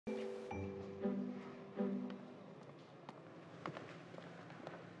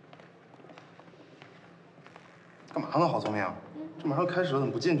干嘛呢，郝聪明？这马上开始了，怎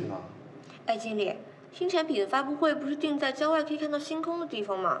么不进去呢？哎，经理，新产品的发布会不是定在郊外可以看到星空的地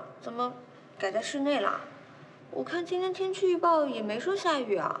方吗？怎么改在室内了？我看今天天气预报也没说下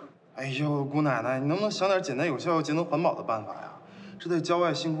雨啊。哎呦，姑奶奶，你能不能想点简单有效又节能环保的办法呀？这在郊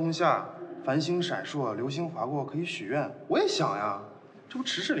外星空下，繁星闪烁，流星划过，可以许愿。我也想呀，这不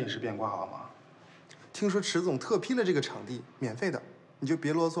池临时变卦了吗？听说池总特批了这个场地，免费的，你就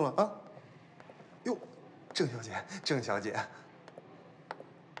别啰嗦了啊。哟，郑小姐，郑小姐，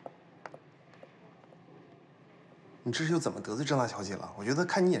你这是又怎么得罪郑大小姐了？我觉得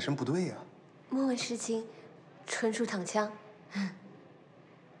看你眼神不对呀。莫问实情，纯属躺枪。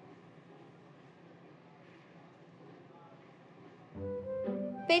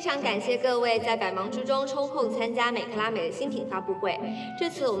非常感谢各位在百忙之中抽空参加美克拉美的新品发布会。这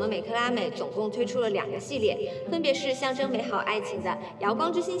次我们美克拉美总共推出了2个系列，分别是象征美好爱情的瑶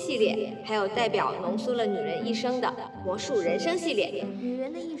光之星系列，还有代表浓缩了女人一生的魔术人生系列。女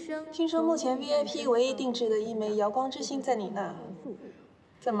人的一生。听说目前 VIP 唯一定制的一枚瑶光之星在你那，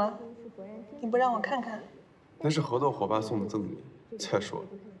怎么？你不让我看看？那是合作伙伴送的赠礼。再说，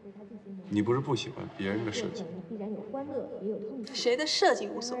你不是不喜欢别人的设计？谁的设计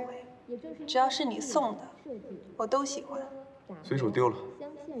无所谓，只要是你送的，我都喜欢。随手丢了。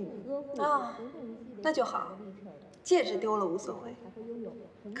啊，那就好。戒指丢了无所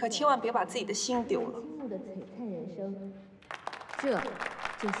谓，可千万别把自己的心丢了。这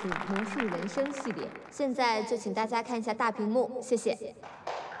就是魔术人生系列。现在就请大家看一下大屏幕，谢谢。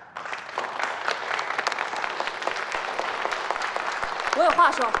我有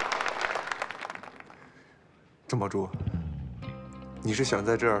话说。郑宝珠，你是想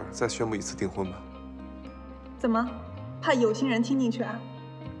在这儿再宣布一次订婚吗？怎么，怕有心人听进去啊？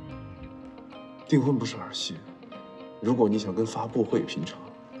订婚不是儿戏，如果你想跟发布会平常，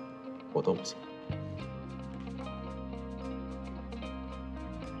我都无所谓。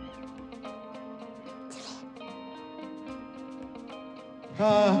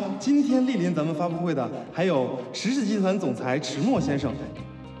今天莅临咱们发布会的还有池氏集团总裁池墨先生，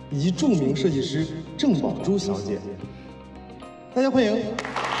以及著名设计师郑宝珠小姐，大家欢迎。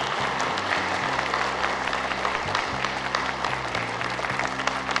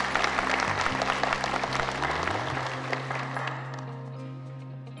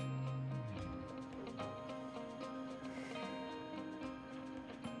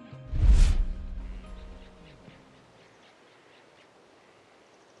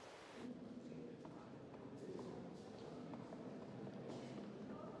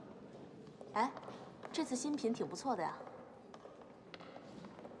哎，这次新品挺不错的呀。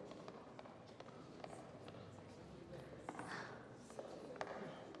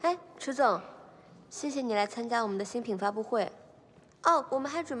哎，池总，谢谢你来参加我们的新品发布会。哦，我们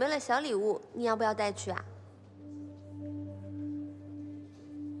还准备了小礼物，你要不要带去啊？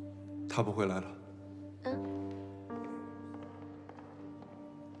他不会来了。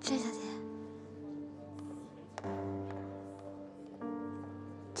郑小姐。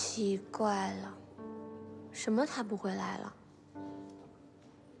奇怪了，什么他不会来了？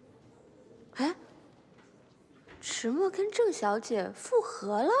哎，池墨跟郑小姐复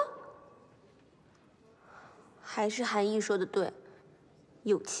合了？还是韩毅说的对，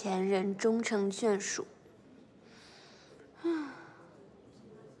有钱人终成眷属。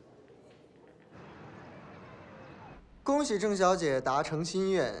恭喜郑小姐达成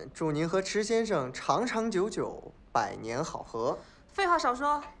心愿，祝您和池先生长长久久，百年好合。废话少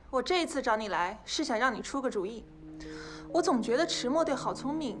说，我这一次找你来是想让你出个主意。我总觉得池墨对郝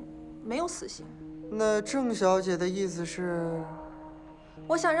聪明没有死心。那郑小姐的意思是？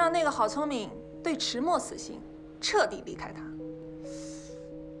我想让那个郝聪明对池墨死心，彻底离开他。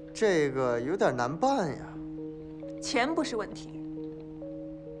这个有点难办呀。钱不是问题。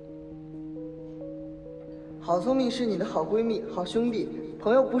郝聪明是你的好闺蜜、好兄弟，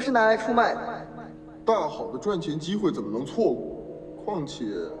朋友不是拿来出卖的。大好的赚钱机会怎么能错过？况且，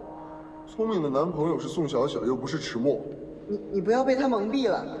聪明的男朋友是宋晓晓，又不是池墨。你不要被他蒙蔽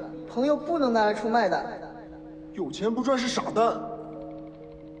了，朋友不能拿来出卖的。有钱不赚是傻蛋。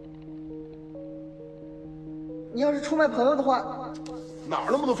你要是出卖朋友的话，哪儿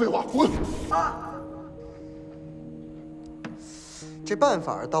那么多废话，滚！这办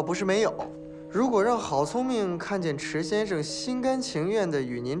法倒不是没有。如果让郝聪明看见池先生心甘情愿地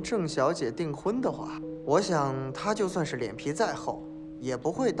与您郑小姐订婚的话，我想他就算是脸皮再厚，也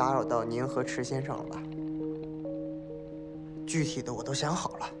不会打扰到您和池先生了吧？具体的我都想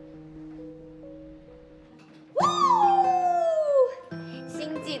好了。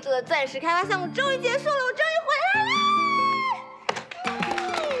新季度的钻石开发项目终于结束了，我终于回来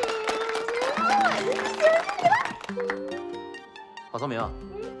了！郝聪明，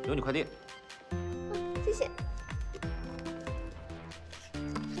有你快递。谢谢。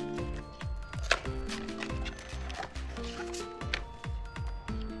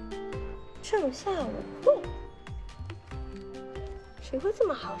仲夏舞会，谁会这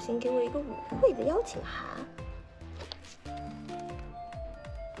么好心给我一个舞会的邀请函？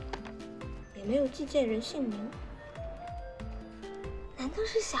也没有寄件人姓名，难道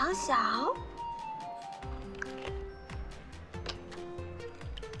是小小？